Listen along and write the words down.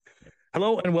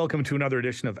Hello and welcome to another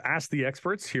edition of Ask the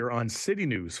Experts here on City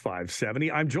News 570.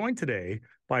 I'm joined today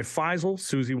by Faisal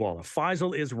Suziwala.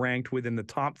 Faisal is ranked within the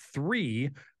top 3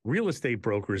 real estate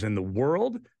brokers in the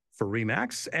world for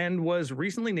RE/MAX and was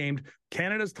recently named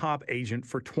Canada's top agent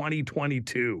for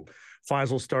 2022.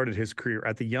 Faisal started his career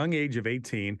at the young age of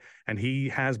 18, and he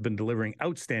has been delivering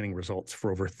outstanding results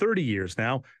for over 30 years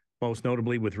now, most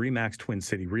notably with RE/MAX Twin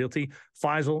City Realty.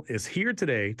 Faisal is here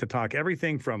today to talk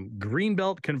everything from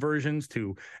Greenbelt conversions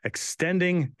to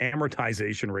extending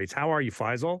amortization rates. How are you,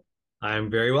 Faisal? I'm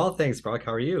very well, thanks, Brock.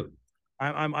 How are you?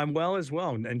 I'm well as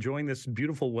well, enjoying this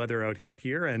beautiful weather out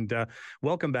here. And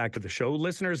welcome back to the show.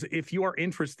 Listeners, if you are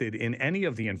interested in any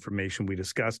of the information we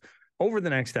discuss over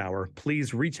the next hour,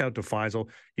 please reach out to Faisal.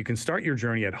 You can start your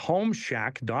journey at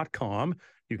homeshack.com.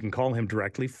 You can call him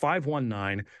directly,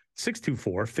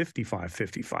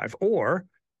 519-624-5555, or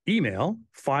email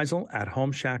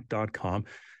Faisal@homeshack.com.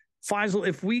 Faisal,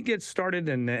 if we get started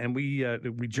and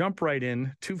we jump right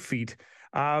in 2 feet,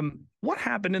 what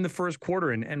happened in the first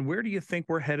quarter, and where do you think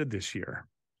we're headed this year?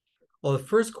 Well, the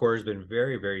first quarter has been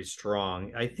very, very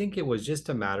strong. I think it was just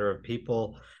a matter of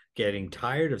people getting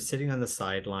tired of sitting on the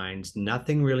sidelines,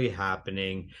 nothing really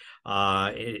happening.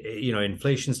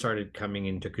 Inflation started coming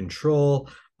into control.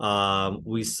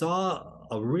 We saw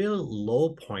a real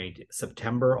low point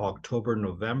September, October,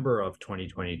 November of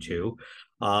 2022.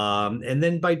 And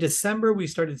then by December, we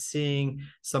started seeing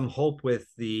some hope with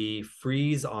the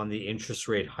freeze on the interest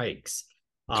rate hikes.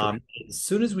 That's right. As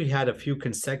soon as we had a few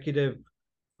consecutive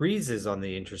freezes on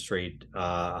the interest rate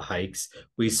hikes,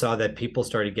 we saw that people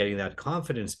started getting that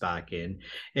confidence back in.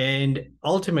 And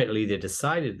ultimately, they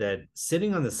decided that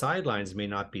sitting on the sidelines may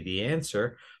not be the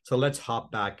answer. So let's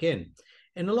hop back in.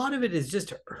 And a lot of it is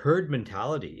just herd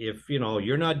mentality. If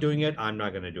you're not doing it, I'm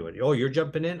not going to do it. Oh, you're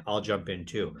jumping in, I'll jump in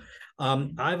too.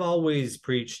 I've always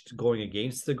preached going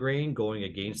against the grain, going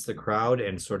against the crowd,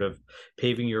 and sort of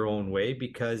paving your own way,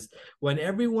 because when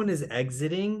everyone is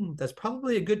exiting, that's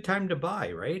probably a good time to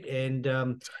buy, right? And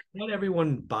not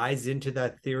everyone buys into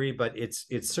that theory, but it's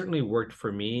certainly worked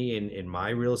for me in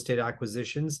my real estate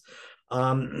acquisitions.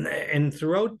 And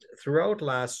throughout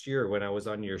last year, when I was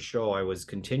on your show, I was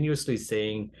continuously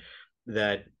saying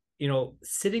that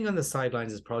sitting on the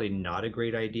sidelines is probably not a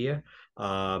great idea.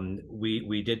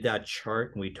 We did that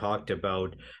chart and we talked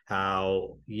about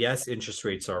how, yes, interest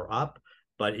rates are up,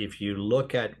 but if you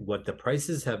look at what the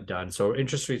prices have done, so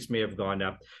interest rates may have gone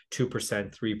up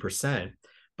 2%, 3%,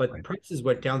 but Right. prices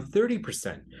went down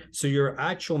 30%. So your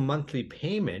actual monthly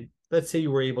payment, let's say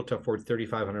you were able to afford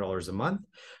 $3,500 a month,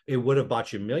 it would have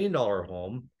bought you $1 million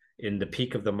home in the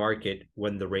peak of the market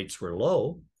when the rates were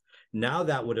low. Now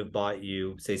that would have bought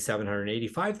you, say,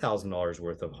 $785,000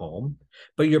 worth of home,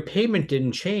 but your payment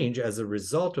didn't change as a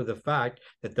result of the fact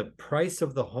that the price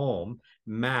of the home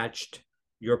matched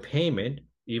your payment,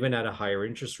 even at a higher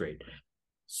interest rate.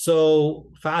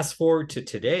 So fast forward to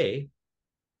today,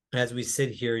 as we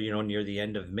sit here, near the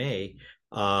end of May,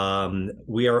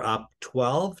 we are up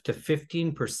 12 to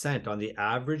 15% on the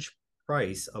average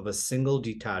price of a single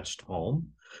detached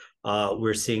home.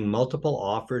 We're seeing multiple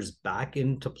offers back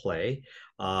into play.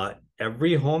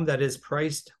 Every home that is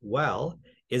priced well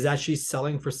is actually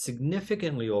selling for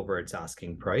significantly over its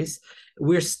asking price.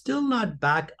 We're still not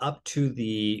back up to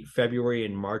the February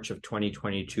and March of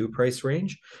 2022 price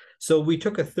range. So we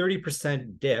took a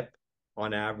 30% dip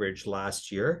on average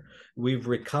last year. We've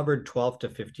recovered 12 to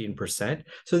 15%.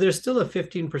 So there's still a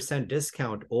 15%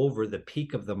 discount over the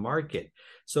peak of the market.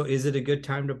 So is it a good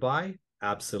time to buy?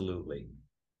 Absolutely.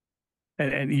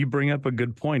 And you bring up a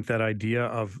good point, that idea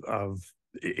of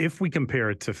if we compare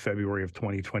it to February of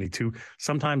 2022,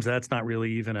 sometimes that's not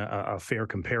really even a fair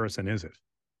comparison, is it?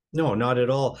 No, not at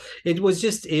all. It was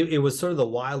just it was sort of the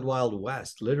wild, wild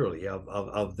west, literally,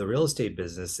 of the real estate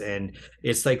business. And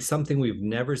it's like something we've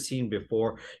never seen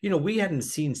before. We hadn't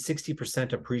seen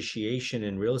 60% appreciation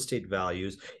in real estate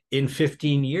values in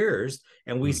 15 years.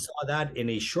 And we Mm. saw that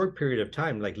in a short period of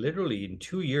time, like literally in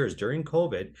 2 years during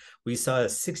COVID, we saw a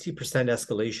 60%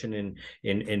 escalation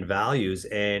in values.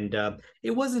 And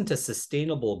it wasn't a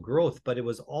sustainable growth, but it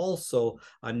was also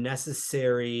a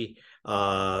necessary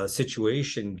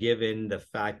situation, given the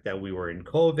fact that we were in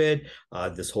COVID,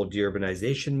 this whole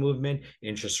deurbanization movement,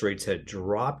 interest rates had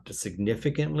dropped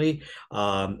significantly,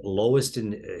 lowest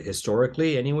in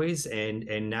historically, anyways,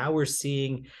 and now we're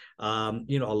seeing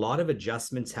a lot of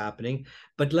adjustments happening.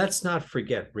 But let's not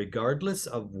forget, regardless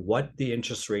of what the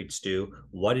interest rates do,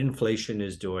 what inflation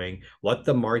is doing, what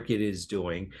the market is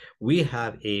doing, we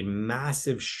have a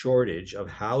massive shortage of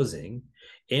housing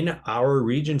in our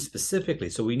region specifically.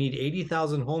 So we need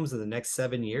 80,000 homes in the next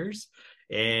 7 years.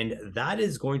 And that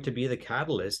is going to be the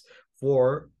catalyst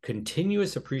for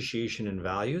continuous appreciation in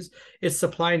values, it's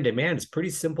supply and demand. It's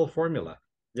pretty simple formula.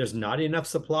 There's not enough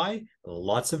supply,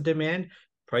 lots of demand.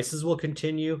 Prices will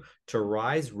continue to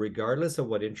rise regardless of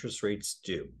what interest rates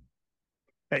do.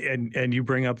 And you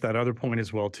bring up that other point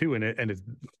as well too, and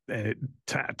it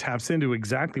taps into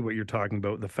exactly what you're talking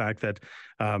about, the fact that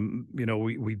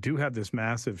we do have this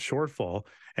massive shortfall,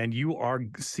 and you are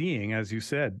seeing, as you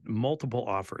said, multiple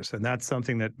offers, and that's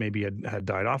something that maybe had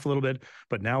died off a little bit,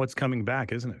 but now it's coming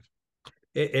back, isn't it?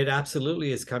 It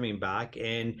absolutely is coming back,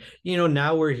 and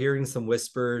now we're hearing some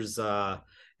whispers.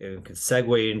 It could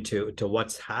segue into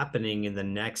what's happening in the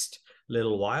next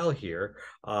little while here.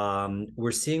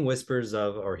 We're seeing whispers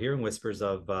of, or hearing whispers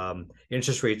of,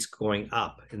 interest rates going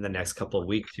up in the next couple of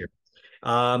weeks here.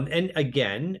 And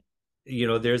again,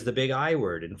 there's the big I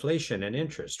word, inflation and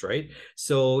interest, right?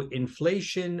 So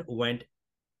inflation went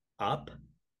up.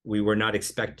 We were not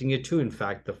expecting it to. In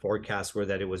fact, the forecasts were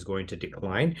that it was going to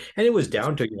decline, and it was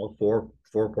down to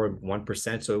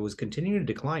 4.1%. So it was continuing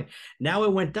to decline. Now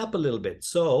it went up a little bit.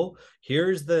 So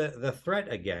here's the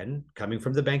threat again coming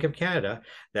from the Bank of Canada,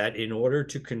 that in order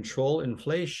to control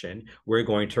inflation, we're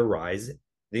going to rise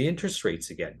the interest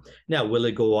rates again. Now, will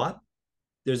it go up?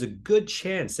 There's a good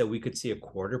chance that we could see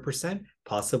 0.25%,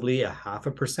 possibly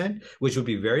 0.5%, which would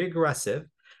be very aggressive.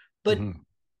 But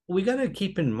we got to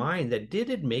keep in mind that, did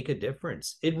it make a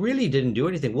difference? It really didn't do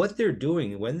anything. What they're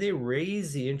doing when they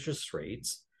raise the interest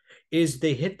rates is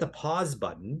they hit the pause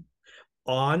button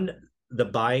on the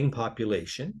buying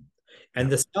population, and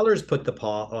the sellers put the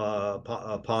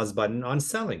pause button on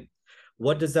selling.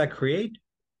 What does that create?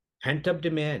 Pent-up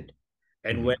demand.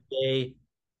 And when they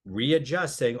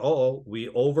readjust, saying, oh, we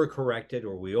overcorrected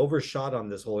or we overshot on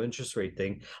this whole interest rate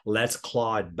thing, let's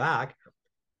claw it back,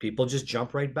 people just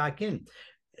jump right back in.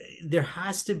 There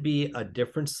has to be a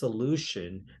different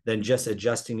solution than just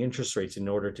adjusting interest rates in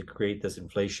order to create this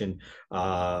inflation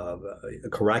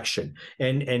correction.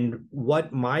 And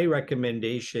what my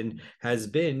recommendation has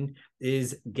been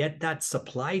is get that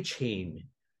supply chain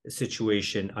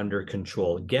situation under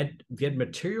control, get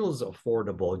materials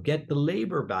affordable, get the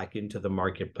labor back into the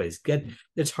marketplace.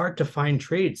 It's hard to find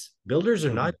trades. Builders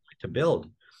are not going to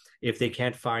build if they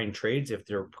can't find trades. If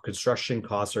their construction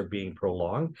costs are being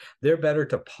prolonged, they're better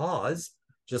to pause,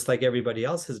 just like everybody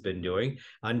else has been doing,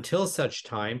 until such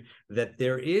time that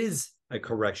there is a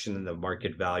correction in the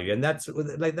market value. And that's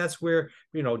where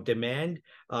demand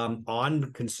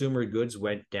on consumer goods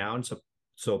went down,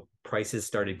 so prices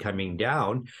started coming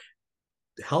down,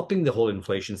 helping the whole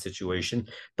inflation situation.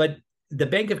 But the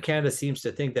Bank of Canada seems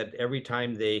to think that every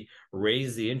time they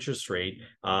raise the interest rate,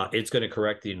 it's going to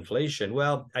correct the inflation.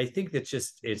 Well, I think it's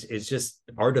just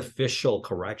artificial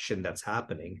correction that's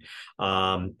happening,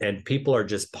 and people are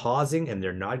just pausing, and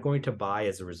they're not going to buy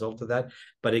as a result of that.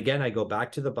 But again, I go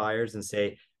back to the buyers and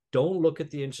say, don't look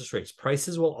at the interest rates.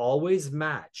 Prices will always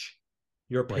match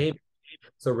your payment.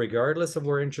 So regardless of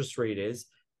where interest rate is,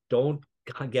 don't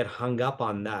get hung up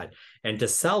on that. And to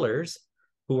sellers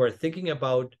who are thinking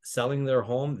about selling their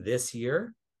home this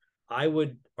year, I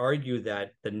would argue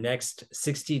that the next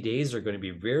 60 days are going to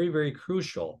be very, very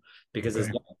crucial, because as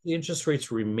long as the interest rates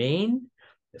remain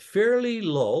fairly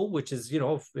low, which is, a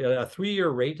 3-year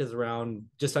rate is around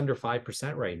just under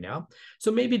 5% right now.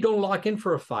 So maybe don't lock in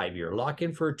for a 5-year, lock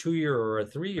in for a 2-year or a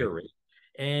 3-year rate.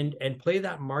 And play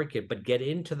that market, but get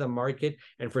into the market.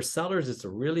 And for sellers, it's a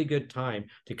really good time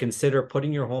to consider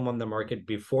putting your home on the market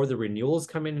before the renewals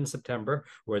come in September,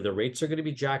 where the rates are going to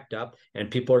be jacked up and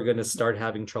people are going to start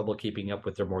having trouble keeping up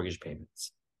with their mortgage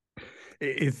payments.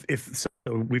 So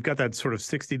we've got that sort of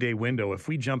 60-day window. If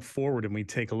we jump forward and we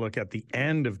take a look at the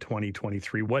end of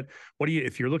 2023, what do you,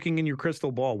 if you're looking in your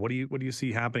crystal ball, what do you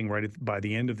see happening by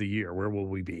the end of the year? Where will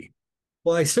we be?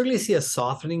 Well, I certainly see a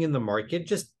softening in the market.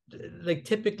 Just like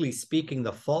typically speaking,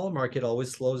 the fall market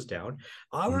always slows down.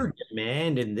 Our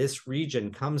demand in this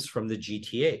region comes from the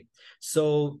GTA.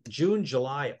 So June,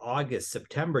 July, August,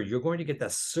 September, you're going to get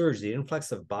that surge, the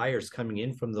influx of buyers coming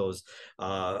in from those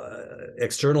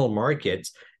external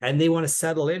markets, and they want to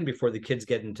settle in before the kids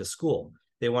get into school.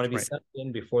 They want to be settled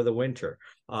in before the winter.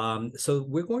 So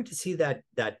we're going to see that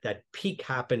peak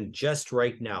happen just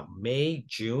right now, May,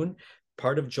 June.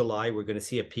 Part of July, we're going to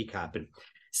see a peak happen.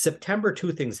 September,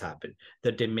 two things happen.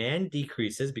 The demand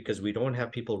decreases because we don't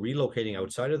have people relocating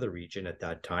outside of the region at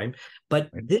that time. But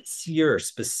this year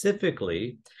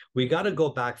specifically, we got to go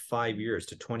back 5 years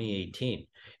to 2018.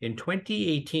 In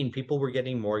 2018, people were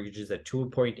getting mortgages at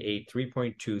 2.8,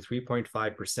 3.2,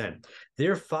 3.5%.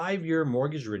 Their 5-year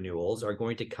mortgage renewals are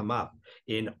going to come up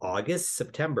in August,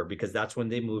 September, because that's when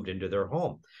they moved into their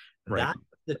home. That's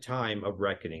the time of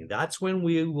reckoning. That's when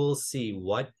we will see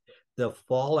what the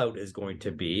fallout is going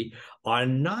to be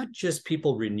on not just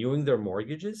people renewing their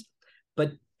mortgages,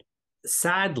 but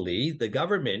sadly, the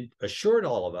government assured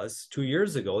all of us 2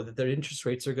 years ago that their interest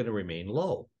rates are going to remain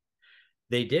low.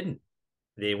 They didn't.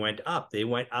 They went up. They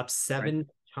went up seven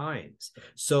times.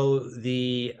 So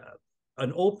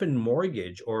an open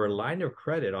mortgage or a line of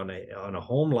credit on a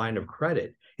home line of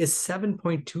credit is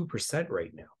 7.2%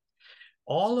 right now.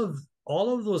 All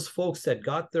of those folks that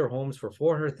got their homes for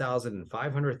 $400,000 and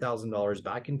 $500,000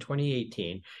 back in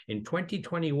 2018, in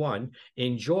 2021,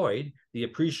 enjoyed the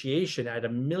appreciation at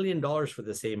 $1 million for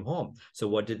the same home. So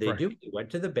what did they do? They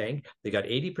went to the bank. They got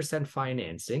 80%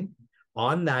 financing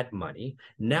on that money.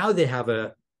 Now they have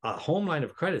a home line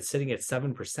of credit sitting at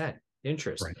 7%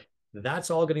 interest. Right.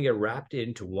 That's all going to get wrapped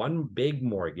into one big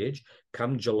mortgage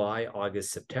come July,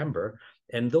 August, September.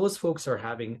 And those folks are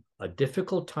having a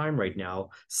difficult time right now.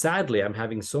 Sadly, I'm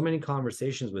having so many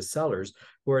conversations with sellers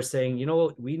who are saying, you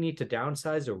know, we need to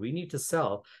downsize or we need to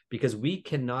sell because we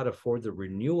cannot afford the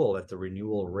renewal at the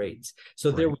renewal rates.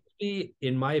 So there will be,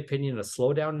 in my opinion, a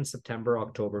slowdown in September,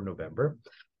 October, November.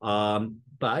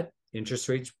 But interest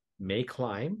rates may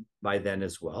climb by then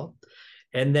as well.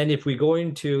 And then if we go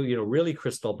into, you know, really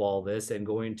crystal ball this and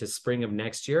go into spring of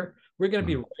next year, we're going to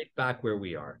be right back where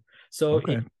we are. So if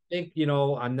you think, you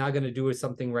know, I'm not going to do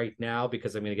something right now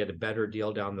because I'm going to get a better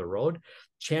deal down the road,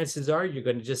 chances are you're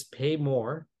going to just pay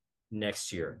more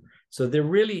next year. So there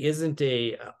really isn't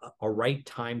a right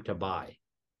time to buy.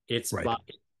 It's buy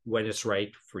when it's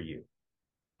right for you.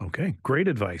 Okay, great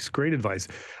advice. Great advice.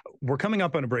 We're coming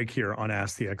up on a break here on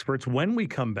Ask the Experts. When we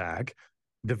come back,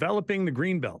 developing the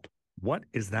Greenbelt. What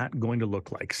is that going to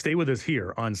look like? Stay with us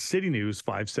here on City News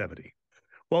 570.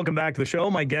 Welcome back to the show.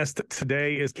 My guest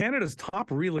today is Canada's top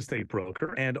real estate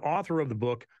broker and author of the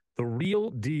book, The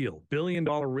Real Deal,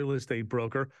 billion-dollar real estate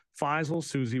broker, Faisal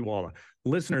Susiwala.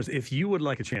 Listeners, if you would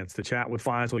like a chance to chat with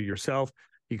Faisal yourself,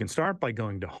 you can start by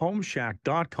going to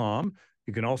homeshack.com.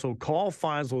 You can also call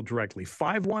Faisal directly,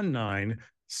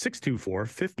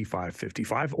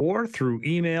 519-624-5555, or through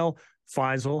email,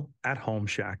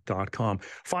 Faisal@homeshack.com.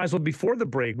 Faisal, before the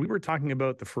break, we were talking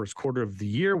about the first quarter of the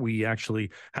year. We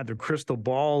actually had the crystal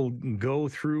ball go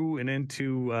through and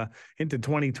into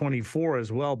 2024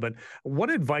 as well. But what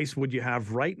advice would you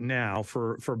have right now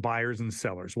for buyers and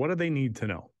sellers? What do they need to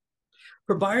know?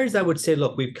 For buyers, I would say,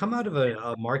 look, we've come out of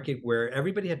a market where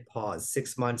everybody had paused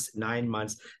 6 months, 9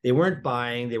 months. They weren't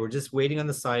buying. They were just waiting on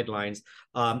the sidelines.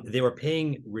 They were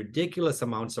paying ridiculous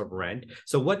amounts of rent.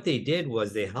 So what they did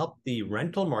was they helped the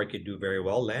rental market do very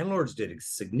well. Landlords did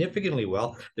significantly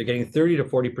well. They're getting 30 to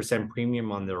 40%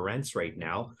 premium on their rents right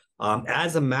now.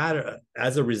 As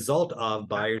a result of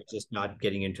buyers just not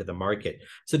getting into the market.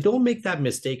 So don't make that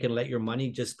mistake and let your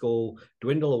money just go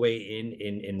dwindle away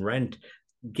in rent.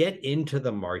 Get into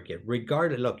the market.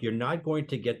 Look, you're not going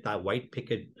to get that white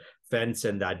picket fence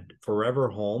and that forever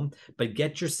home, but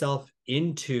get yourself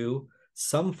into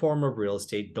some form of real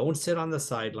estate. Don't sit on the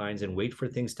sidelines and wait for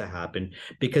things to happen,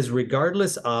 because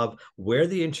regardless of where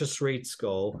the interest rates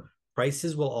go,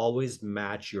 prices will always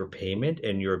match your payment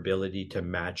and your ability to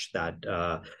match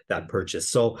that purchase.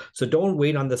 So don't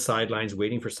wait on the sidelines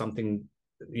waiting for something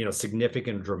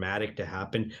significant, dramatic to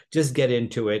happen. Just get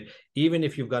into it. Even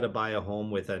if you've got to buy a home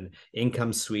with an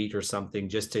income suite or something,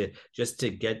 just to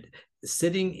get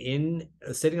sitting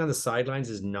on the sidelines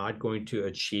is not going to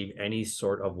achieve any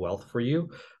sort of wealth for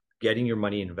you. Getting your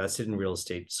money invested in real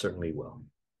estate certainly will.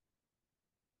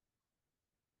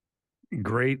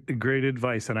 Great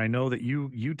advice. And I know that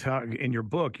you talk in your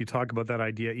book, you talk about that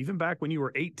idea even back when you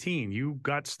were 18, you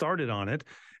got started on it,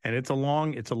 and it's a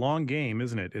long game,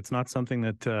 isn't it? It's not something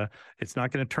that it's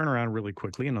not going to turn around really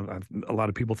quickly. And a lot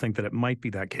of people think that it might be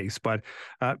that case, but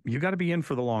you got to be in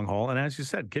for the long haul. And as you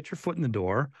said, get your foot in the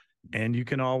door. And you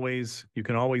can always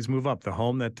move up. The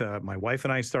home that my wife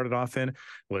and I started off in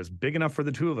was big enough for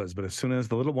the two of us, but as soon as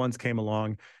the little ones came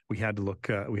along, we had to look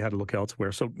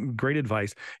elsewhere. So great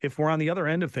advice. If we're on the other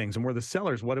end of things and we're the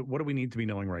sellers, what do we need to be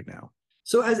knowing right now?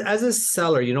 So as a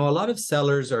seller, a lot of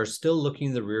sellers are still looking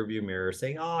in the rearview mirror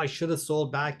saying, oh, I should have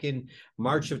sold back in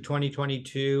March of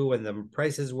 2022 when the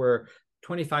prices were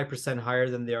 25% higher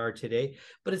than they are today,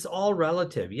 but it's all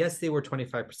relative. Yes, they were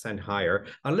 25% higher.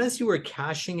 Unless you were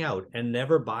cashing out and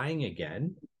never buying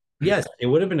again, yes, it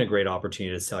would have been a great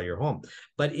opportunity to sell your home.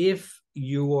 But if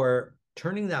you are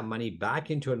turning that money back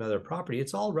into another property,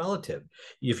 it's all relative.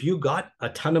 If you got a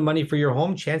ton of money for your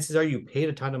home, chances are you paid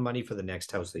a ton of money for the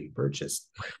next house that you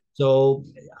purchased. So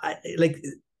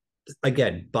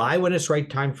again, buy when it's right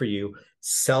time for you,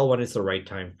 sell when it's the right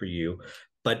time for you.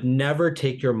 But never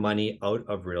take your money out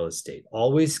of real estate.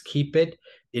 Always keep it,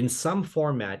 in some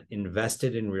format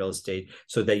invested in real estate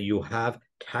so that you have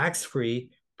tax-free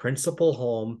principal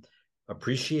home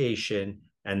appreciation,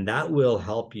 and that will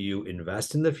help you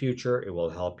invest in the future. It will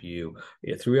help you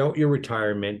throughout your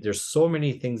retirement. There's so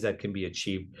many things that can be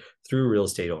achieved through real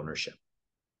estate ownership.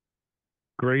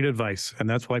 Great advice, and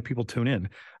that's why people tune in.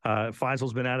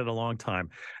 Faisal's been at it a long time.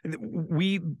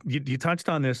 You touched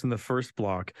on this in the first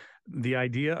block, the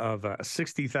idea of a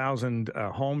 60,000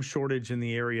 home shortage in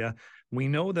the area. We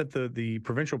know that the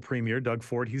provincial premier, Doug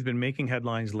Ford, he's been making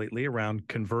headlines lately around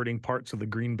converting parts of the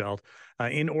Greenbelt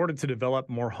in order to develop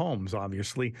more homes,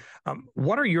 obviously.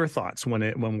 What are your thoughts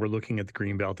when we're looking at the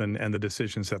Greenbelt and the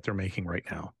decisions that they're making right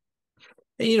now?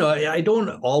 You know, I don't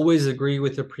always agree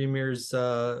with the premier's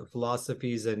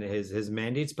philosophies and his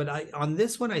mandates, but on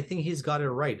this one, I think he's got it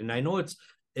right. And I know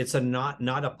it's a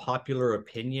not a popular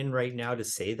opinion right now to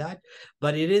say that,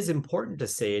 but it is important to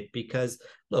say it because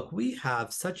look, we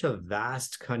have such a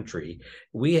vast country.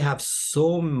 We have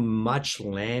so much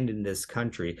land in this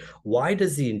country. Why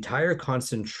does the entire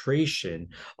concentration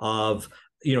of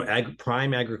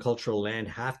prime agricultural land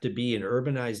have to be in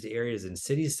urbanized areas and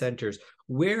city centers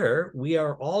where we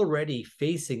are already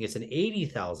facing? It's an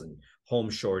 80,000 home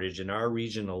shortage in our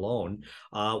region alone.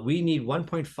 We need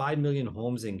 1.5 million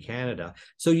homes in Canada.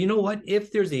 So you know what?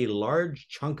 If there's a large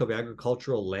chunk of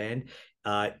agricultural land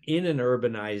in an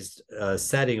urbanized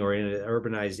setting or in an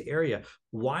urbanized area,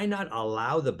 why not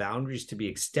allow the boundaries to be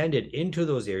extended into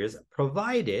those areas,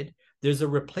 provided there's a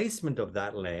replacement of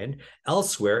that land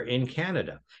elsewhere in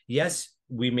Canada? Yes,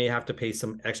 we may have to pay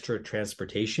some extra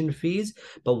transportation fees,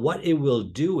 but what it will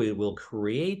do, it will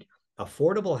create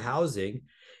affordable housing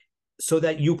so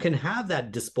that you can have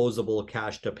that disposable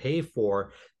cash to pay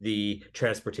for the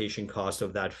transportation cost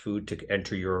of that food to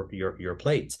enter your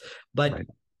plates. But right.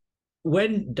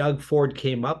 When Doug Ford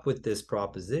came up with this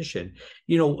proposition,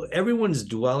 everyone's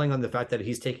dwelling on the fact that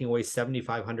he's taking away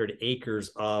 7,500 acres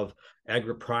of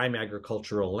prime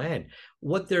agricultural land.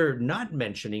 What they're not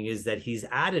mentioning is that he's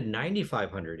added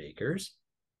 9,500 acres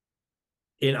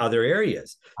in other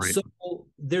areas. Right. So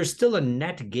there's still a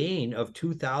net gain of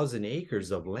 2,000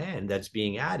 acres of land that's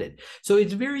being added. So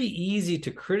it's very easy to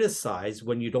criticize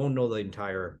when you don't know the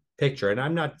entire picture. And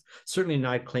I'm certainly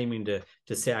not claiming to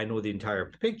say I know the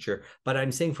entire picture, but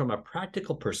I'm saying from a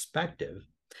practical perspective,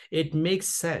 it makes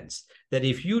sense that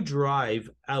if you drive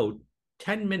out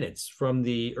 10 minutes from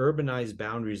the urbanized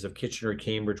boundaries of Kitchener,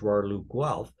 Cambridge, Waterloo,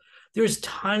 Guelph, there's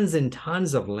tons and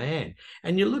tons of land.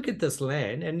 And you look at this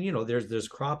land and, there's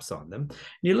crops on them. And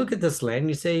you look at this land and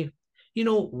you say,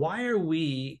 why are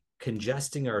we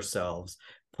congesting ourselves,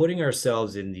 putting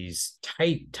ourselves in these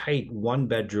tight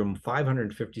 1-bedroom,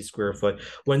 550 square foot,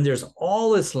 when there's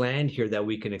all this land here that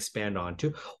we can expand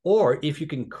onto? Or if you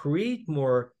can create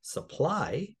more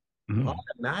supply,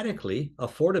 automatically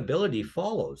affordability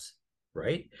follows,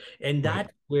 right? And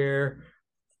that's where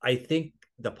I think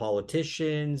the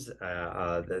politicians,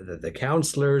 the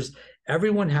counselors,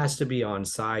 everyone has to be on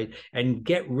side and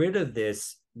get rid of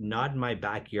this not my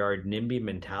backyard NIMBY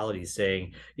mentality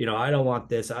saying, I don't want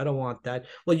this, I don't want that.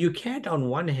 Well, you can't on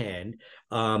one hand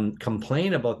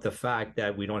complain about the fact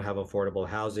that we don't have affordable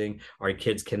housing. Our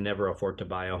kids can never afford to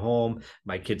buy a home.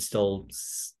 My kid's still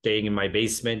staying in my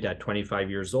basement at 25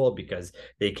 years old because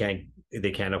they can't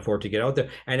afford to get out there.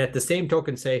 And at the same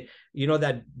token say,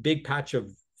 that big patch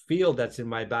of field that's in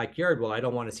my backyard, well, I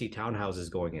don't want to see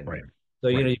townhouses going in there. So,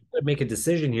 you got to make a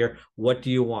decision here. What do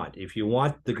you want? If you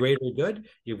want the greater good,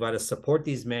 you've got to support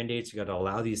these mandates. You got to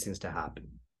allow these things to happen.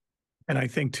 And I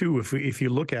think too, if you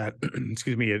look at,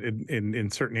 excuse me, in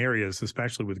certain areas,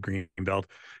 especially with Greenbelt,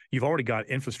 you've already got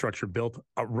infrastructure built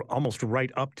almost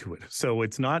right up to it. So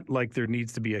it's not like there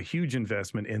needs to be a huge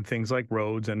investment in things like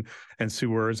roads and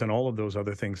sewers and all of those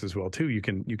other things as well too. You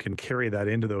can carry that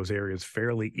into those areas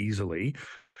fairly easily.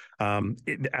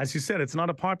 As you said, it's not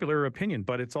a popular opinion,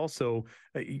 but it's also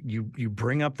you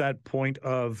bring up that point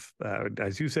of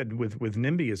as you said with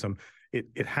NIMBYism.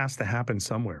 It has to happen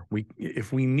somewhere.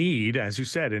 If we need, as you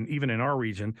said, and even in our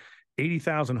region,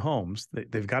 80,000 homes,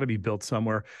 they've got to be built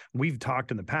somewhere. We've talked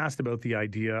in the past about the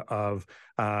idea of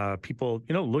people,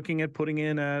 looking at putting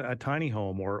in a tiny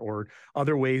home or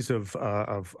other ways of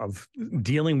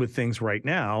dealing with things right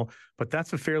now. But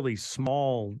that's a fairly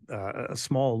small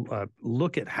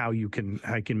look at how you can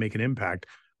make an impact.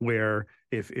 Where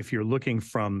if you're looking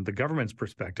from the government's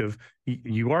perspective,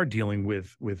 you are dealing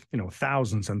with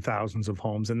thousands and thousands of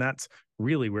homes, and that's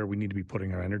really where we need to be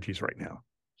putting our energies right now.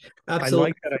 Absolutely. I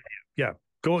like that idea. Yeah,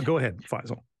 go ahead,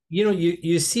 Faisal.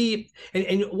 You see,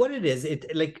 and what it is, it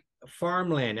like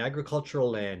farmland, agricultural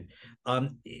land.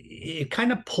 it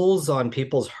kind of pulls on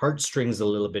people's heartstrings a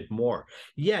little bit more.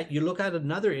 Yeah, you look at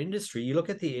another industry, you look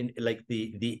at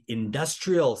the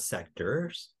industrial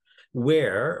sectors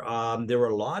where there were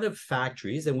a lot of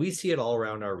factories, and we see it all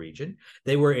around our region.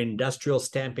 They were industrial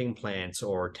stamping plants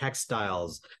or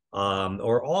textiles,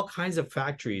 or all kinds of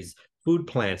factories, food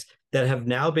plants that have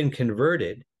now been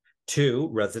converted to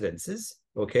residences.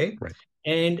 Okay. Right.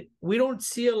 And we don't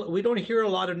hear a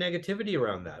lot of negativity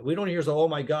around that. We don't hear, oh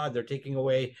my God, they're taking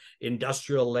away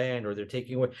industrial land, or they're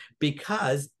taking away,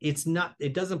 because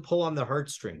it doesn't pull on the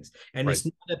heartstrings. And Right. it's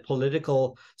not a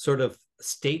political sort of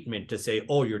statement to say,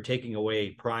 oh, you're taking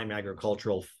away prime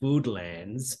agricultural food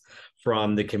lands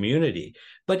from the community.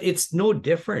 But it's no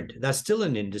different. That's still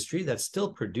an industry that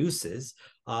still produces.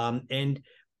 And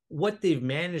what they've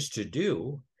managed to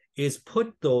do is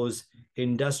put those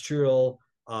industrial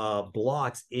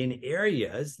blocks in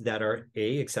areas that are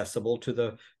accessible to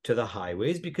the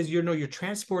highways, because you're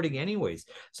transporting anyways.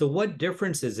 So what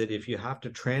difference is it if you have to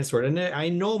transport? And I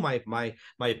know my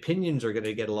opinions are going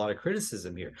to get a lot of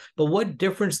criticism here, but what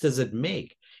difference does it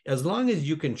make? As long as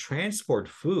you can transport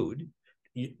food,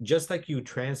 just like you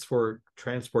transport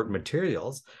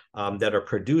materials that are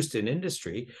produced in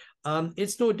industry,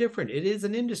 it's no different. It is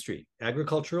an industry.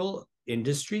 Agricultural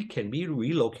industry can be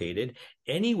relocated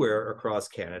anywhere across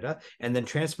Canada, and then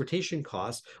transportation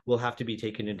costs will have to be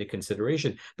taken into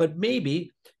consideration. But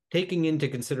maybe taking into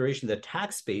consideration the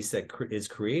tax base that is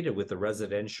created with the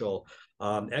residential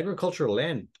agricultural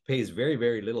land pays very,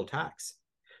 very little tax.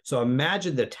 So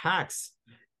imagine the tax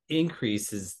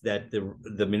increases that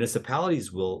the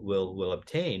municipalities will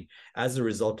obtain as a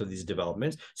result of these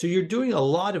developments. So you're doing a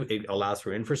lot of, it allows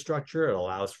for infrastructure, it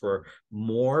allows for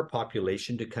more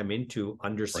population to come into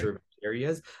underserved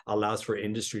areas, allows for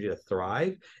industry to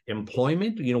thrive,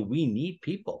 employment. We need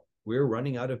people. We're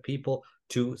running out of people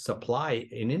to supply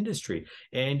in industry,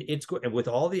 and it's with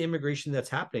all the immigration that's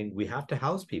happening, we have to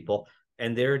house people,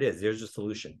 and there it is. There's a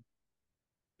solution.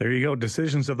 There you go.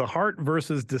 Decisions of the heart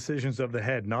versus decisions of the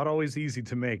head. Not always easy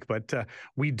to make, but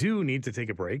we do need to take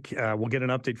a break. We'll get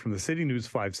an update from the City News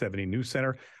 570 News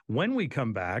Center. When we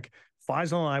come back,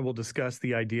 Faisal and I will discuss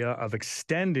the idea of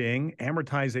extending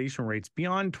amortization rates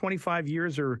beyond 25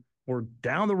 years or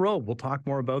down the road. We'll talk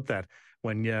more about that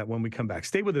when we come back.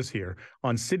 Stay with us here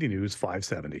on City News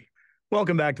 570.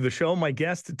 Welcome back to the show. My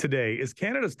guest today is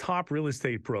Canada's top real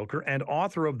estate broker and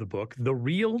author of the book, The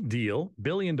Real Deal,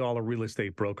 billion-dollar real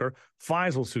estate broker,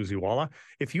 Faisal Susiwala.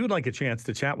 If you would like a chance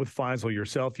to chat with Faisal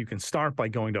yourself, you can start by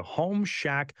going to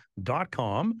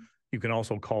homeshack.com. You can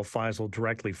also call Faisal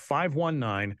directly,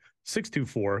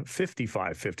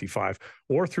 519-624-5555,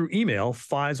 or through email,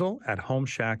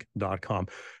 faisal@homeshack.com.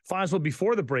 Faisal,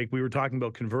 before the break, we were talking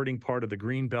about converting part of the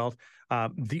Greenbelt.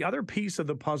 The other piece of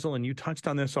the puzzle, and you touched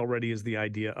on this already, is the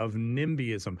idea of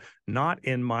NIMBYism, not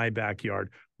in my backyard.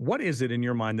 What is it in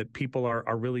your mind that people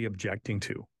are really objecting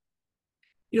to?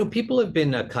 People have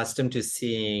been accustomed to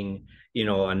seeing,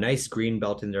 a nice green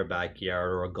belt in their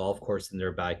backyard or a golf course in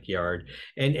their backyard.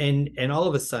 And all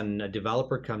of a sudden, a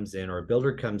developer comes in or a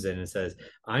builder comes in and says,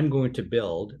 I'm going to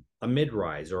build a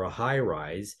mid-rise or a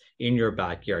high-rise in your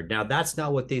backyard. Now, that's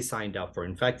not what they signed up for.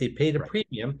 In fact, they paid a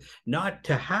premium not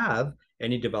to have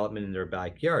any development in their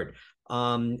backyard.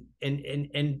 So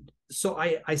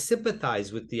I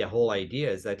sympathize with the whole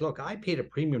idea is that, look, I paid a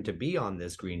premium to be on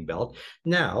this green belt.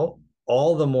 Now,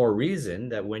 all the more reason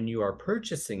that when you are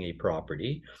purchasing a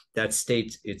property that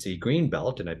states it's a green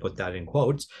belt, and I put that in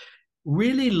quotes,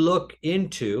 really look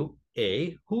into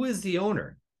who is the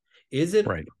owner? Is it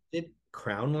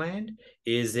Crown land?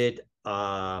 Is it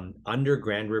under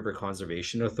Grand River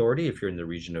Conservation Authority if you're in the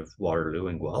region of Waterloo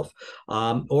and Guelph?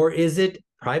 Or is it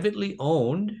privately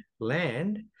owned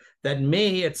land that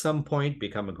may at some point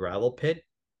become a gravel pit,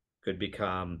 could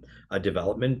become a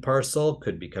development parcel,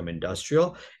 could become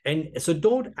industrial? And so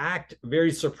don't act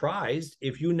very surprised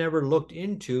if you never looked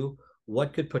into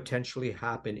what could potentially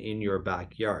happen in your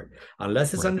backyard,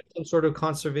 unless it's under some sort of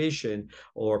conservation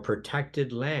or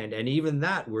protected land. And even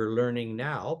that, we're learning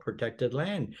now, protected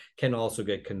land can also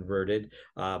get converted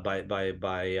by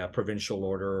provincial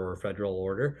order or federal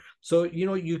order. So,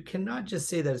 you cannot just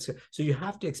say that so you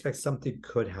have to expect something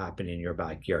could happen in your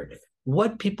backyard.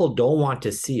 What people don't want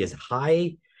to see is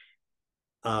high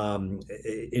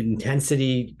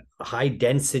intensity, high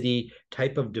density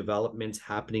type of developments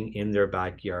happening in their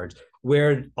backyards,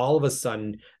 where all of a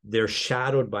sudden they're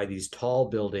shadowed by these tall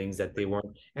buildings that they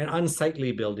weren't, and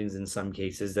unsightly buildings in some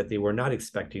cases that they were not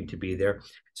expecting to be there.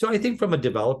 So I think from a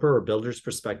developer or builder's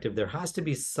perspective, there has to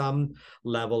be some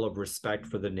level of respect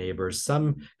for the neighbors,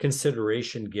 some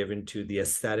consideration given to the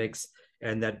aesthetics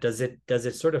and that does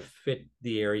it sort of fit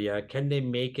the area? Can they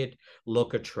make it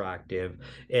look attractive?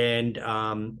 And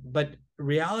but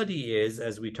reality is,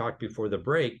 as we talked before the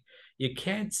break, you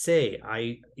can't say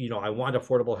I want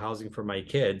affordable housing for my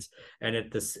kids, and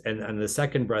at this and the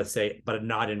second breath say, but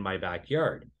not in my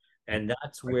backyard. And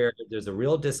that's Right. where there's a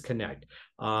real disconnect.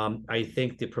 I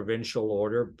think the provincial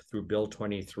order through Bill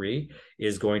 23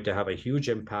 is going to have a huge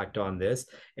impact on this.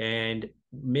 And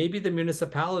maybe the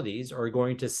municipalities are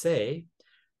going to say,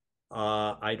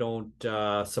 I don't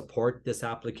support this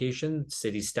application.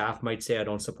 City staff might say, I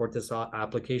don't support this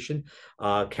application.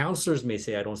 Councillors may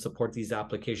say, I don't support these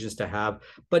applications to have.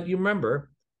 But you remember,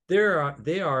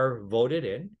 they are voted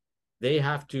in. They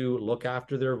have to look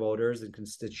after their voters and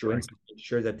constituents, Correct. make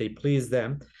sure that they please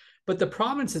them. But the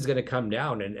province is going to come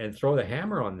down and throw the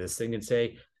hammer on this thing and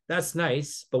say, that's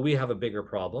nice, but we have a bigger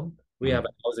problem. We have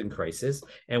a housing crisis,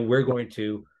 and we're going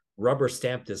to rubber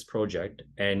stamp this project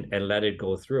and let it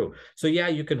go through. So yeah,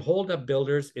 you can hold up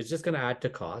builders, it's just going to add to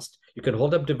cost. You can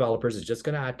hold up developers, it's just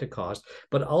going to add to cost.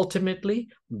 But ultimately,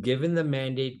 given the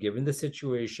mandate, given the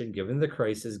situation, given the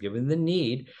crisis, given the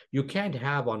need, you can't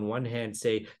have on one hand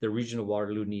say the region of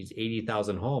Waterloo needs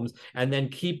 80,000 homes and then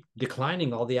keep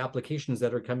declining all the applications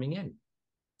that are coming in.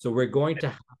 So we're going to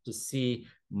have to see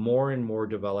more and more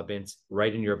developments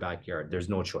right in your backyard. There's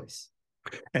no choice.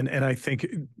 And I think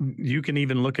you can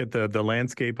even look at the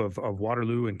landscape of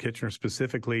Waterloo and Kitchener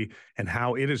specifically, and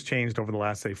how it has changed over the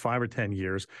last, say, 5 or 10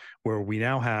 years, where we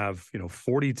now have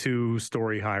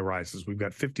 42-story high rises. We've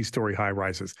got 50-story high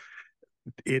rises.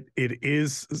 It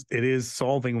is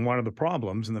solving one of the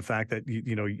problems, and the fact that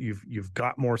you've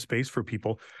got more space for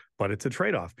people, but it's a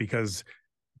trade-off, because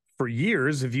for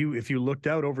years, if you looked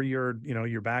out over your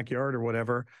your backyard or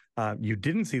whatever, you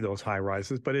didn't see those high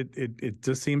rises. But it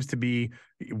just seems to be,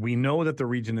 we know that the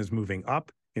region is moving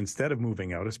up instead of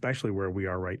moving out, especially where we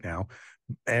are right now,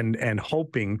 and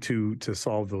hoping to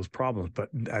solve those problems. But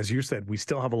as you said, we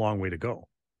still have a long way to go.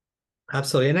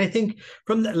 Absolutely. And I think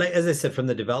from the, like, as I said, from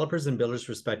the developers and builders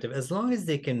perspective, as long as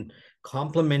they can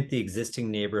complement the existing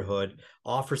neighborhood,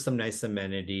 offer some nice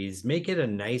amenities, make it a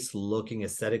nice looking,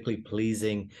 aesthetically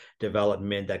pleasing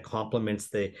development that complements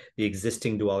the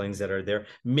existing dwellings that are there,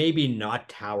 maybe not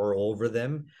tower over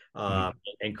them,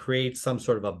 and create some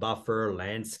sort of a buffer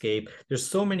landscape. There's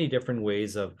so many different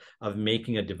ways of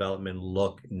making a development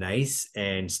look nice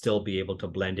and still be able to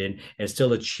blend in and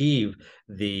still achieve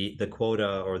the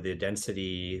quota or the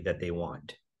density that they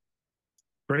want.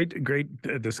 Great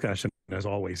discussion as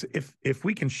always. If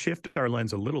we can shift our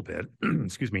lens a little bit,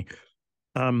 excuse me.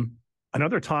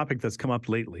 Another topic that's come up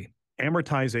lately: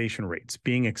 amortization rates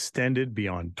being extended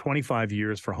beyond 25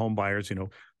 years for home buyers.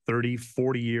 30,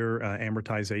 40-year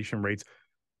amortization rates.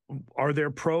 Are there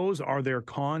pros? Are there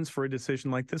cons for a decision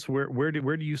like this? Where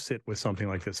do you sit with something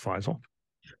like this, Faisal?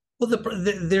 Well,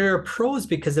 there are pros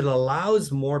because it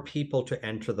allows more people to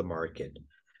enter the market.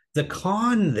 The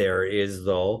con there is,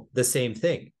 though, the same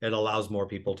thing. It allows more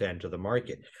people to enter the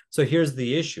market. So here's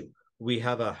the issue. We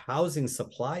have a housing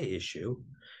supply issue,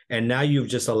 and now you've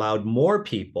just allowed more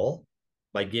people,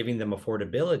 by giving them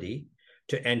affordability,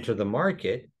 to enter the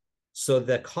market. So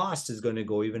the cost is going to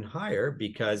go even higher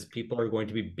because people are going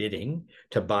to be bidding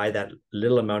to buy that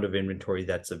little amount of inventory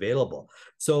that's available.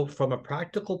 So from a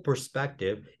practical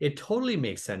perspective, it totally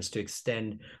makes sense to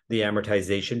extend the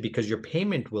amortization because your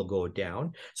payment will go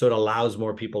down. So it allows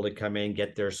more people to come in,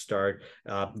 get their start,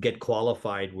 get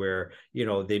qualified where,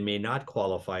 they may not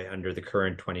qualify under the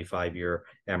current 25-year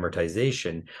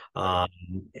amortization.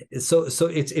 So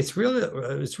it's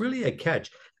really a catch.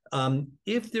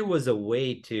 If there was a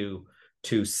way to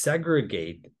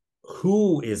segregate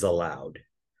who is allowed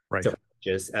Right. to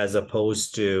purchase, as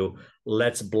opposed to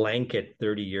let's blanket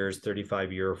 30 years,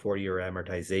 35-year, or 40-year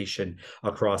amortization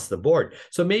across the board.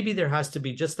 So maybe there has to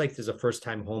be, just like there's a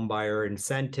first-time home buyer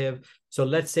incentive. So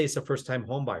let's say it's a first-time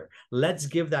home buyer. Let's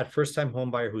give that first-time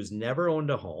home buyer who's never owned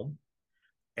a home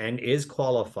and is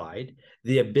qualified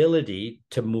the ability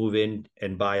to move in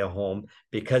and buy a home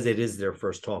because it is their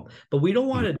first home. But we don't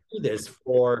want to do this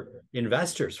for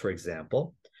investors, for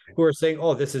example, who are saying,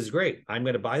 oh, this is great. I'm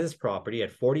going to buy this property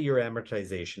at 40-year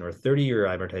amortization or 30-year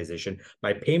amortization.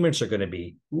 My payments are going to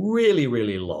be really,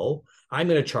 really low. I'm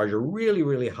going to charge a really,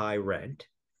 really high rent.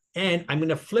 And I'm going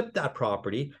to flip that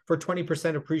property for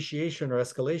 20% appreciation or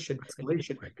escalation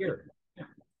here.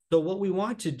 So what we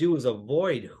want to do is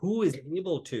avoid who is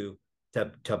able to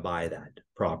buy that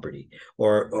property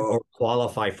or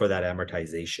qualify for that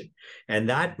amortization. And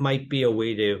that might be a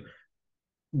way to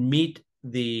meet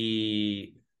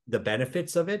the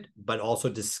benefits of it, but also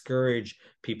discourage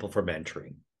people from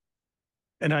entering.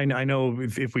 And I know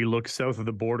if we look south of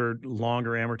the border,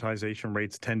 longer amortization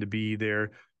rates tend to be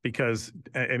there because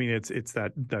I mean it's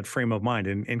that frame of mind.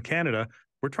 In Canada,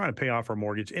 we're trying to pay off our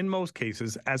mortgage in most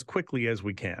cases as quickly as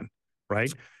we can,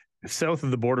 right? South of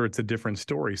the border, it's a different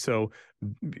story. So,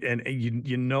 and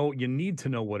you know you need to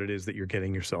know what it is that you're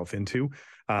getting yourself into,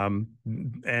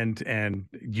 and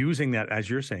using that as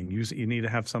you're saying, you need to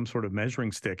have some sort of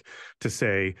measuring stick to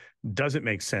say, does it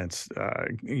make sense?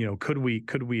 Could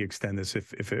we extend this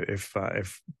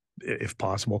if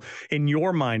possible? In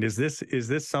your mind, is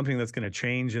this something that's going to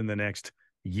change in the next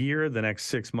year, the next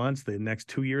 6 months, the next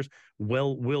 2 years?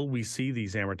 Will we see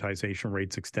these amortization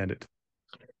rates extended?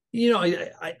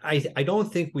 I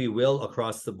don't think we will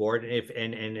across the board.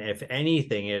 If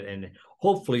anything, and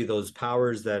hopefully those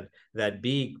powers that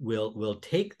be will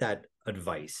take that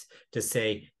advice to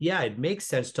say, yeah, it makes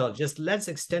sense to just let's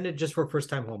extend it just for first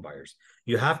time home buyers.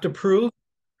 You have to prove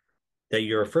that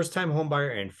you're a first time home buyer,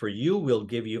 and for you, we'll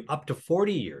give you up to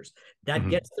 40 years. That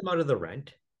Mhm. gets them out of the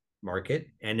rent market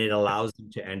and it allows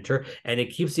them to enter, and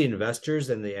it keeps the investors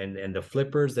and the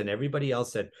flippers and everybody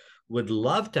else that would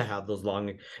love to have those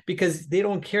long, because they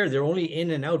don't care, they're only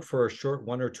in and out for a short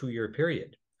 1 or 2 year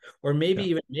period, or maybe Yeah.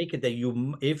 even make it that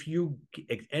if you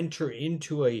enter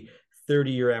into a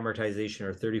 30-year amortization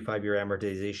or 35-year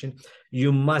amortization,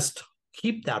 you must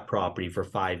keep that property for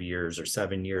 5 years or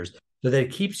 7 years, so that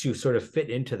it keeps you sort of fit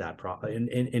into that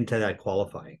into that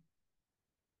qualifying.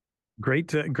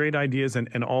 Great ideas,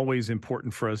 and always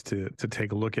important for us to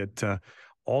take a look at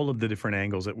all of the different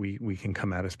angles that we can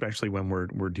come at, especially when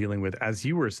we're dealing with, as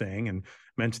you were saying and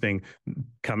mentioning,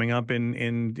 coming up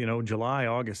in July,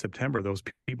 August, September, those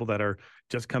people that are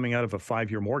just coming out of a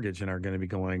 5-year mortgage and are going to be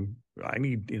going, I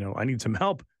need some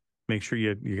help. Make sure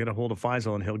you get a hold of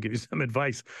Faisal and he'll give you some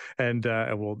advice, and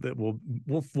we'll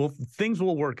things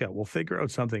will work out. We'll figure out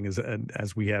something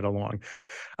as we head along.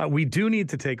 We do need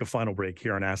to take a final break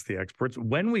here on Ask the Experts.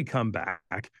 When we come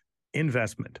back,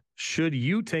 investment. Should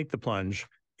you take the plunge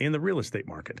in the real estate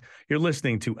market? You're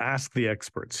listening to Ask the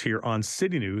Experts here on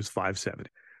City News 570.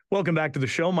 Welcome back to the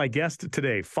show. My guest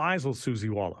today, Faisal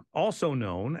Susiwala, also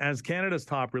known as Canada's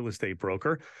top real estate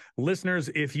broker. Listeners,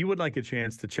 if you would like a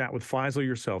chance to chat with Faisal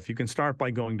yourself, you can start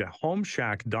by going to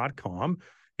homeshack.com.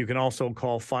 You can also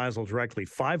call Faisal directly,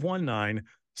 519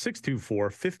 624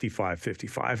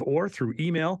 5555, or through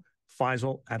email,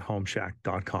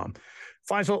 Faisal@homeshack.com.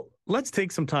 Faisal, let's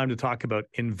take some time to talk about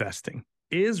investing.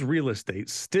 Is real estate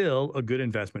still a good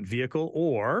investment vehicle,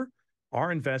 or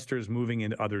are investors moving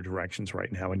in other directions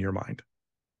right now in your mind?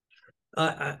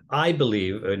 I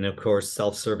believe, and of course,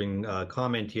 self-serving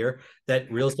comment here, that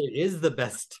real estate is the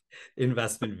best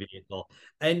investment vehicle,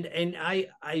 and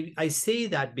I say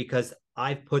that because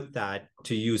I've put that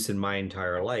to use in my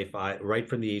entire life. Right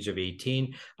from the age of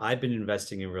 18, I've been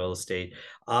investing in real estate.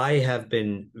 I have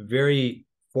been very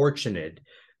fortunate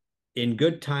in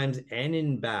good times and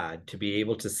in bad to be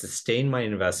able to sustain my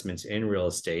investments in real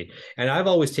estate. And I've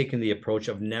always taken the approach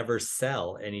of never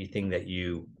sell anything that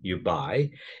you buy,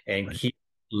 and Right. keep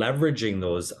leveraging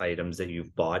those items that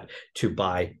you've bought to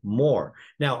buy more.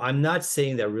 Now, I'm not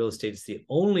saying that real estate is the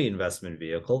only investment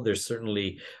vehicle. There's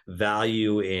certainly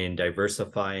value in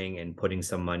diversifying and putting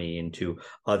some money into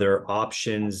other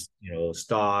options,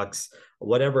 stocks,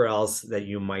 whatever else that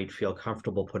you might feel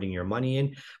comfortable putting your money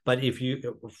in. But if you,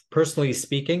 personally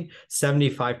speaking,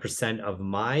 75% of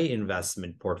my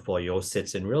investment portfolio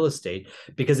sits in real estate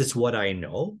because it's what I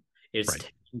know. It's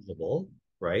Right. tangible,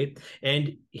 right?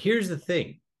 And here's the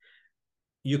thing: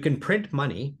 you can print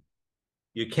money,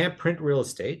 you can't print real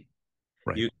estate,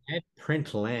 Right. you can't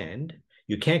print land,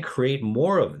 you can't create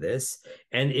more of this,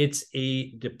 and it's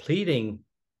a depleting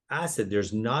asset.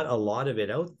 There's not a lot of it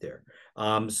out there.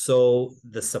 So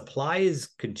the supply is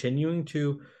continuing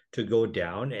to go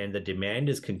down, and the demand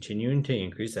is continuing to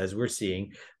increase, as we're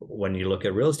seeing when you look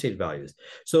at real estate values.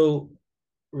 So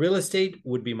real estate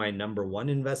would be my number one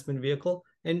investment vehicle,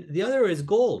 and the other is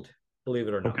gold. Believe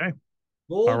it or not, Okay.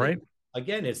 All gold, right.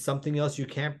 again, it's something else. You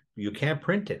can't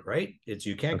print it, right?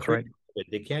 You can't That's create right. it.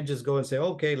 They can't just go and say,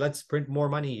 okay, let's print more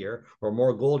money here or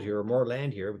more gold here or more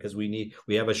land here because we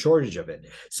have a shortage of it.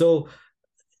 So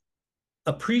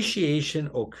appreciation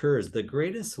occurs. The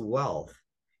greatest wealth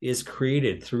is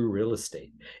created through real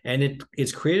estate, and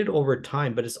it's created over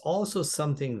time, but it's also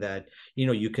something that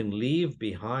you can leave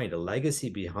behind, a legacy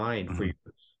behind for Mhm.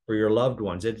 your loved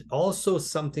ones. It's also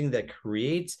something that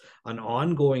creates an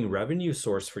ongoing revenue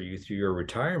source for you through your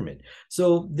retirement.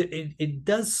 So it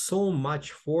does so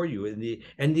much for you,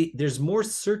 there's more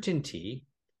certainty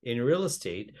in real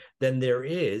estate than there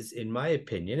is, in my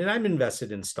opinion. And I'm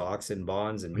invested in stocks and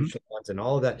bonds and mutual funds and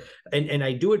all of that. And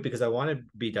I do it because I want to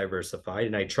be diversified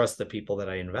and I trust the people that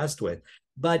I invest with.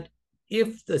 But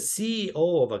if the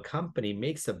CEO of a company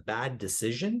makes a bad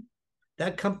decision,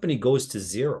 that company goes to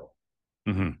zero.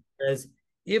 Whereas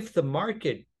if the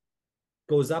market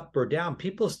goes up or down,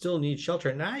 people still need shelter.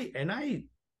 And I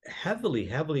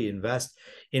heavily invest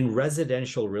in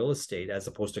residential real estate as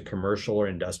opposed to commercial or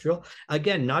industrial.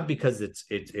 Again, not because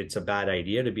it's a bad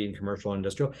idea to be in commercial or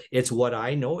industrial. It's what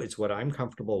I know, it's what I'm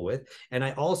comfortable with. And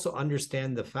I also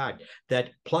understand the fact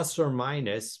that plus or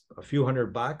minus a few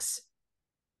 $100,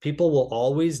 people will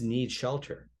always need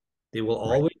shelter. They will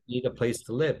always need a place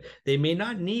to live. They may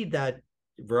not need that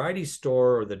variety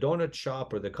store or the donut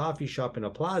shop or the coffee shop in a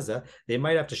plaza. They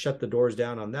might have to shut the doors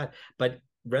down on that. But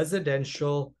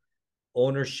residential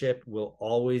ownership will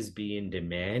always be in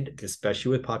demand,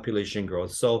 especially with population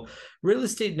growth. So real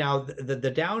estate now, the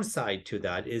downside to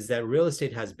that is that real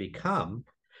estate has become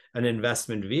an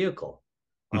investment vehicle.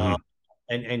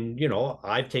 And you know,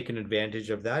 I've taken advantage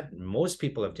of that. Most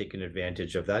people have taken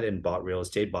advantage of that and bought real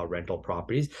estate, bought rental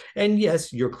properties. And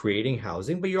yes, you're creating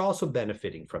housing, but you're also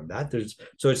benefiting from that.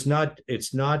 So it's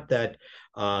not that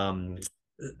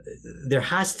there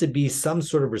has to be some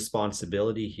sort of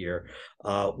responsibility here,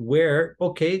 where,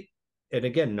 okay, and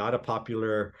again, not a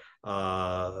popular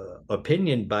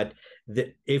opinion, but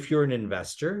if you're an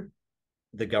investor,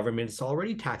 the government is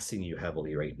already taxing you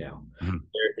heavily right now.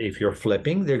 If you're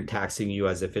flipping, they're taxing you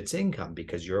as if it's income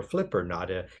because you're a flipper, not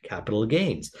a capital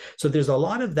gains. So there's a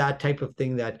lot of that type of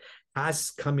thing that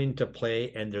has come into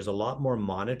play, and there's a lot more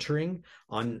monitoring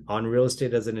on real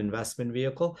estate as an investment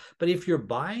vehicle. But if you're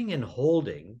buying and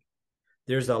holding,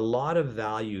 there's a lot of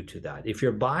value to that. If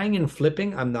you're buying and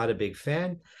flipping, I'm not a big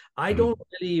fan. I don't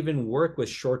really even work with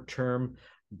short-term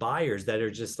buyers that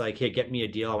are just like, hey, get me a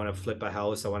deal. I want to flip a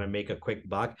house. I want to make a quick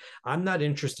buck. I'm not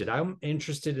interested. I'm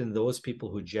interested in those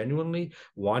people who genuinely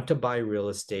want to buy real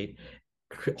estate,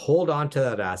 hold on to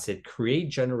that asset, create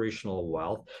generational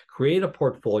wealth, create a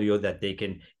portfolio that they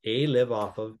can A, live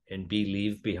off of, and B,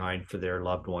 leave behind for their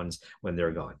loved ones when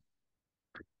they're gone.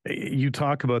 You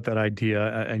talk about that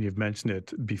idea, and you've mentioned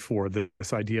it before,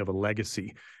 this idea of a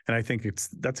legacy, and I think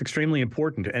that's extremely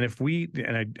important. And if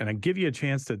I give you a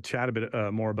chance to chat a bit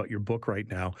more about your book right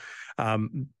now,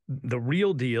 The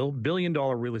Real Deal, $1 billion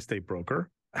real estate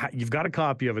broker. You've got a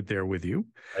copy of it there with you.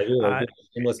 I do.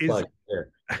 Shameless plug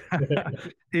here.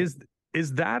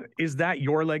 Is that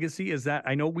your legacy? Is that,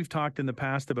 I know we've talked in the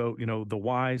past about, you know, the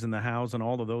whys and the hows and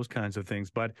all of those kinds of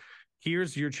things, but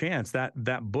here's your chance.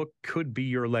 That book could be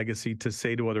your legacy to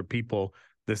say to other people,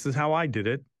 this is how I did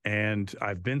it, and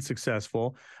I've been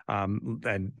successful.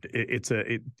 And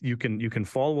you can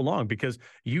follow along, because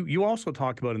you also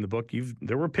talk about in the book,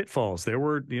 there were pitfalls, there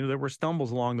were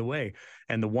stumbles along the way,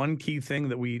 and the one key thing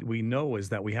that we know is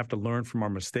that we have to learn from our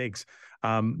mistakes.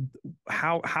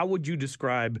 How would you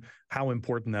describe how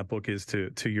important that book is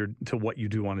to what you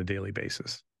do on a daily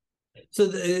basis? So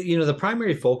the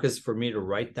primary focus for me to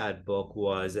write that book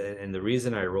was, and the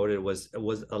reason I wrote it was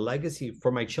a legacy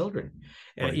for my children.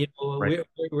 And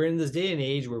we're in this day and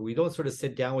age where we don't sort of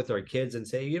sit down with our kids and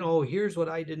say, here's what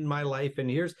I did in my life,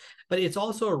 but it's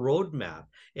also a roadmap,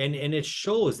 and it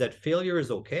shows that failure is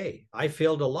okay. I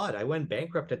failed a lot. I went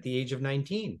bankrupt at the age of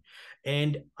 19,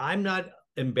 and I'm not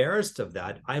embarrassed of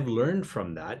that. I've learned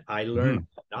from that. I learned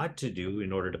not to do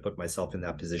in order to put myself in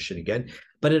that position again.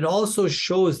 But it also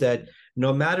shows that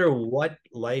no matter what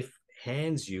life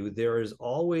hands you, there is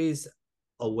always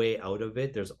a way out of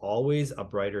it. There's always a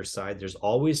brighter side. There's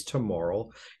always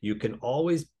tomorrow. You can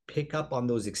always pick up on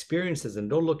those experiences,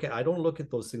 and I don't look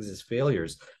at those things as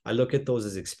failures. I look at those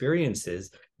as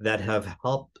experiences that have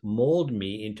helped mold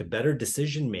me into better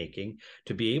decision making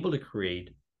to be able to create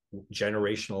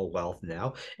generational wealth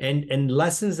now, and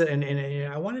lessons and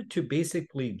I wanted to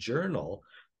basically journal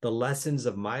the lessons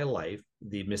of my life,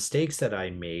 the mistakes that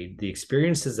I made, the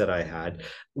experiences that I had,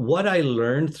 what I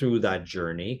learned through that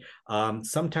journey.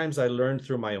 Sometimes I learned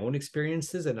through my own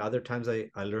experiences, and other times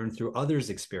I learned through others'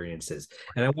 experiences.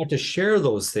 And I want to share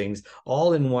those things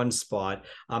all in one spot.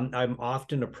 I'm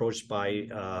often approached by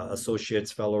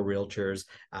associates, fellow realtors,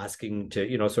 asking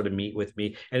to, sort of meet with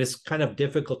me. And it's kind of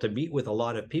difficult to meet with a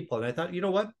lot of people. And I thought,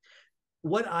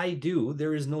 what I do,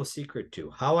 there is no secret to.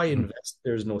 How I invest,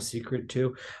 there's no secret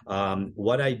to.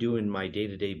 What I do in my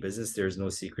day-to-day business, there's no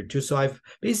secret to. So I've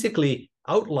basically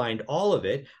outlined all of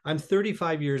it. I'm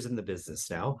 35 years in the business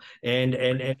now. And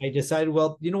I decided,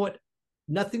 well, you know what?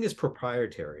 Nothing is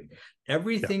proprietary.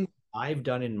 Everything I've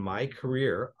done in my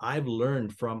career, I've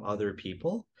learned from other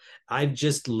people. I've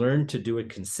just learned to do it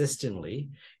consistently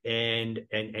and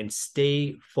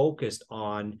stay focused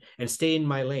on and stay in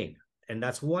my lane. And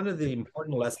that's one of the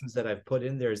important lessons that I've put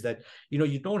in there is that,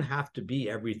 you don't have to be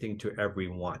everything to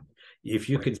everyone. If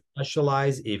you Right. could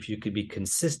specialize, if you could be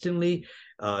consistently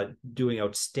doing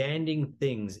outstanding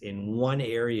things in one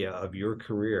area of your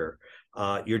career,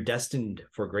 you're destined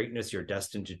for greatness. You're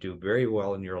destined to do very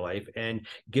well in your life, and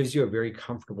gives you a very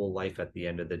comfortable life at the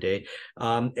end of the day.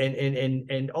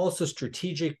 And also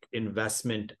strategic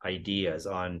investment ideas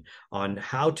on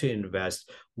how to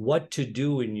invest, what to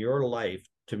do in your life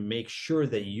to make sure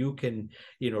that you can,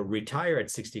 retire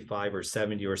at 65 or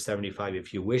 70 or 75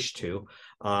 if you wish to,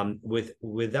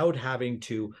 without having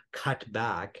to cut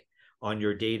back on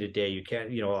your day to day. You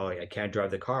can't, I can't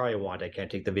drive the car I want. I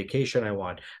can't take the vacation I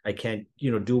want. I can't,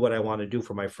 do what I want to do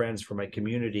for my friends, for my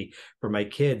community, for my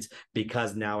kids,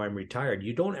 because now I'm retired.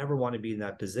 You don't ever want to be in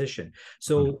that position.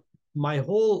 So my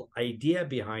whole idea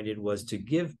behind it was to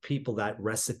give people that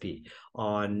recipe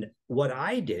on what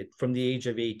I did from the age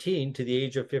of 18 to the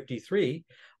age of 53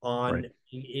 on Right.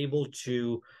 being able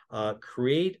to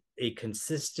create a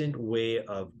consistent way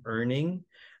of earning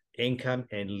income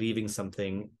and leaving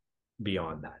something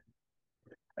beyond that.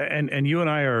 And you and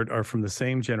I are from the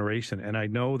same generation, and I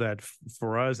know that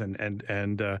for us,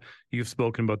 and you've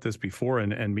spoken about this before,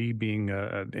 and me being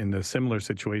in the similar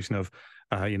situation of,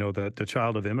 the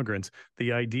child of immigrants.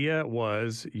 The idea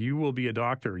was you will be a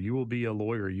doctor, you will be a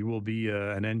lawyer, you will be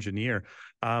an engineer.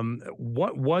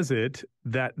 What was it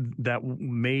that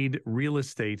made real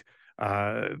estate?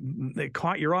 It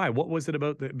caught your eye? What was it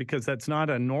about? Because that's not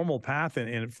a normal path,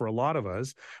 and for a lot of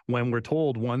us, when we're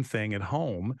told one thing at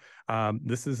home,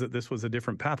 this was a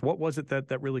different path. What was it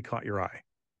that really caught your eye?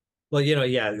 Well,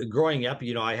 yeah, growing up,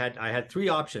 I had three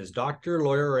options: doctor,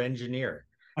 lawyer, or engineer,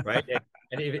 right?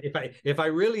 And if I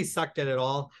really sucked at it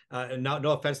all,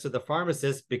 no offense to the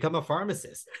pharmacist, become a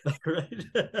pharmacist, right?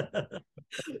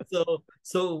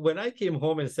 So when I came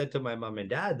home and said to my mom and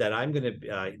dad that I'm going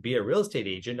to be a real estate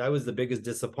agent, I was the biggest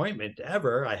disappointment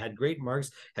ever. I had great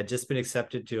marks, had just been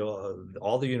accepted to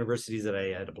all the universities that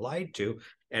I had applied to,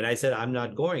 and I said I'm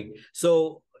not going.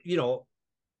 So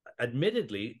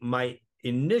admittedly, my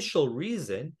initial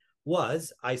reason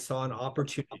was I saw an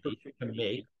opportunity to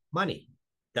make money.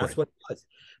 That's Right. what it was.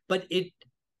 But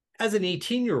as an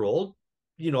 18-year-old,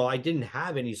 I didn't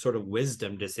have any sort of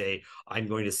wisdom to say I'm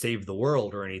going to save the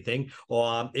world or anything.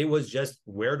 It was just,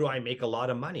 where do I make a lot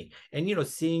of money? And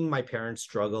seeing my parents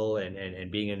struggle and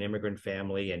being an immigrant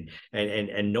family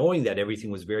and knowing that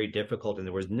everything was very difficult and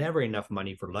there was never enough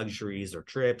money for luxuries or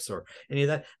trips or any of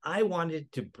that, I wanted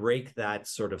to break that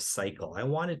sort of cycle. I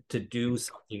wanted to do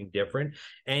something different.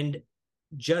 And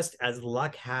just as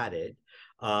luck had it,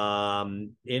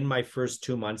 in my first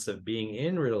 2 months of being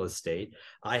in real estate,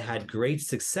 I had great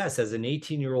success as an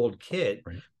 18-year-old kid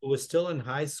Right. who was still in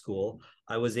high school.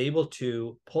 I was able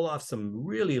to pull off some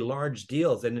really large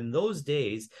deals. And in those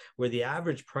days, where the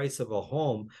average price of a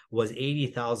home was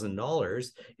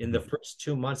 $80,000, in the Mhm. first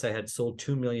 2 months, I had sold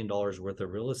 $2 million worth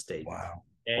of real estate. Wow.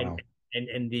 And Wow.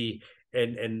 and the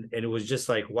and it was just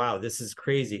like, wow, this is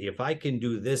crazy. If I can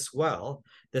do this well,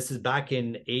 this is back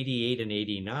in 88 and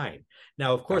 89.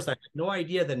 Now, of Yeah. course, I had no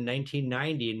idea that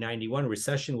 1990 and 91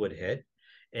 recession would hit,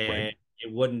 Right. and it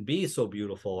wouldn't be so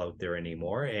beautiful out there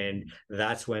anymore. And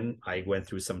that's when I went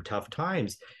through some tough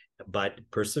times, but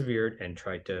persevered and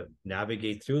tried to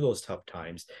navigate through those tough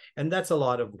times. And that's a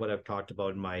lot of what I've talked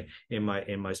about in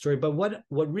my story. But what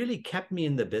really kept me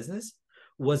in the business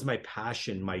was my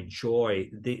passion, my joy,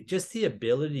 the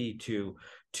ability to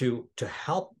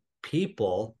help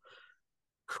people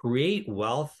create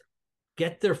wealth,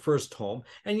 get their first home.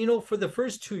 And for the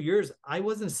first 2 years, I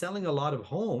wasn't selling a lot of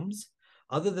homes.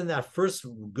 Other than that first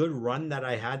good run that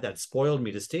I had that spoiled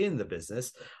me to stay in the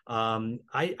business,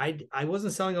 I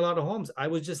wasn't selling a lot of homes. I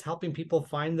was just helping people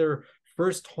find their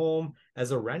first home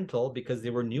as a rental because they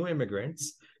were new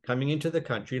immigrants coming into the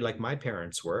country like my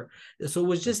parents were. So it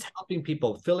was just helping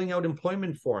people, filling out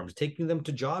employment forms, taking them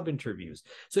to job interviews.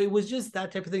 So it was just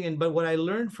that type of thing. But what I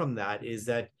learned from that is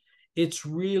that it's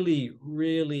really,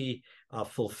 really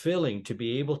fulfilling to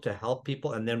be able to help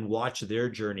people and then watch their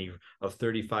journey of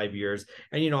 35 years.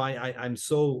 And I'm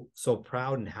so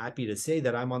proud and happy to say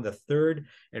that I'm on the third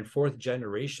and fourth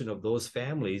generation of those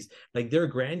families. Like, their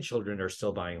grandchildren are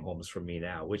still buying homes from me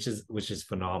now, which is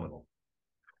phenomenal.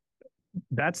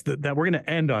 That we're going to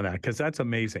end on that because that's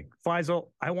amazing. Faisal,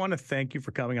 I want to thank you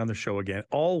for coming on the show again.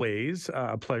 Always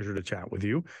a pleasure to chat with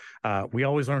you. We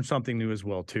always learn something new as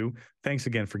well, too. Thanks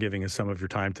again for giving us some of your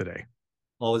time today.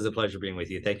 Always a pleasure being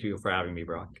with you. Thank you for having me,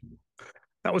 Brock.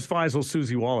 That was Faisal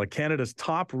Susie Walla, Canada's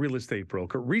top real estate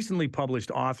broker, recently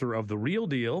published author of The Real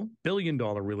Deal,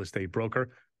 Billion-Dollar Real Estate Broker.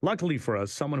 Luckily for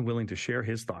us, someone willing to share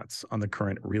his thoughts on the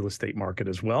current real estate market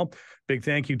as well. Big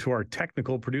thank you to our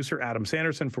technical producer, Adam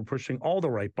Sanderson, for pushing all the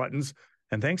right buttons.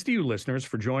 And thanks to you, listeners,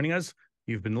 for joining us.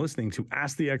 You've been listening to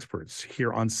Ask the Experts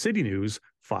here on City News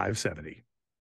 570.